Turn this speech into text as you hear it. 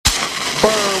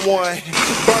one,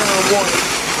 burn one.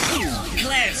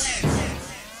 Class.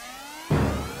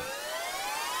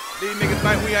 These niggas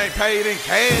think we ain't paid in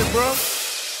cash, bro.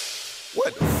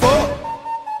 What the fuck?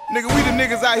 Nigga, we the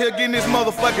niggas out here getting this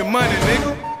motherfucking money,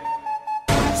 nigga.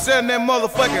 Selling that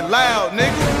motherfucking loud,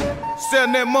 nigga.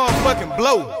 Selling that motherfucking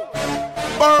blow.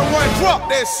 Burn one, drop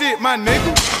that shit, my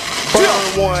nigga.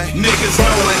 Burn one. Niggas know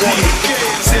I did.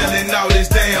 Selling all this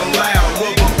damn loud.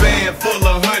 Rubber band full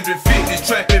of 150s.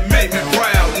 Trapping make me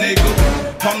proud, nigga.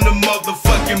 I'm the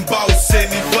motherfucking boss in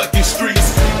these fucking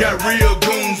streets. Got real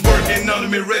goons working under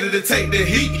me, ready to take the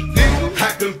heat.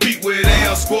 I compete with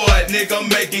damn squad, nigga, I'm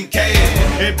making cash.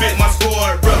 And bet my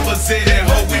squad representing,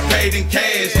 hope we paid in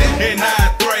cash. And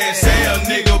I thrash, hell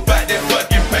nigga, about that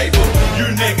fucking paper. You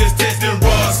niggas testing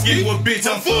Rob Skee, well bitch,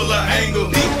 I'm full of anger.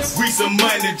 We some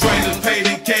money drainers, paid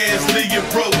in cash, leave you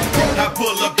broke. I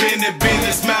pull up in the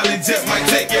business, smiling, just might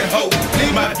take it hoe.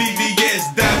 My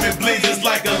BBS diamond bling just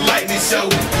like a lightning show.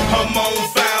 I'm on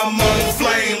fire, I'm on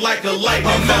flame like a lightning.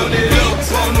 I'm on it up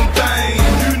on them things.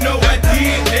 You know I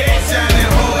did that,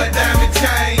 shining hard diamond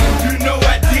chain. You know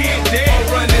I did that,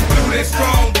 running through that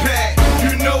strong pack.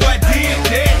 You know I did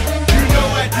that, you know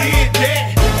I did that,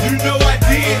 you know I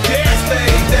did that.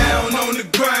 Stay down on the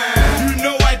grind. You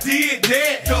know I did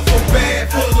that, duffel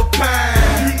bag full of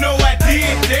pine. You know I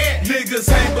did that, niggas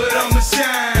ain't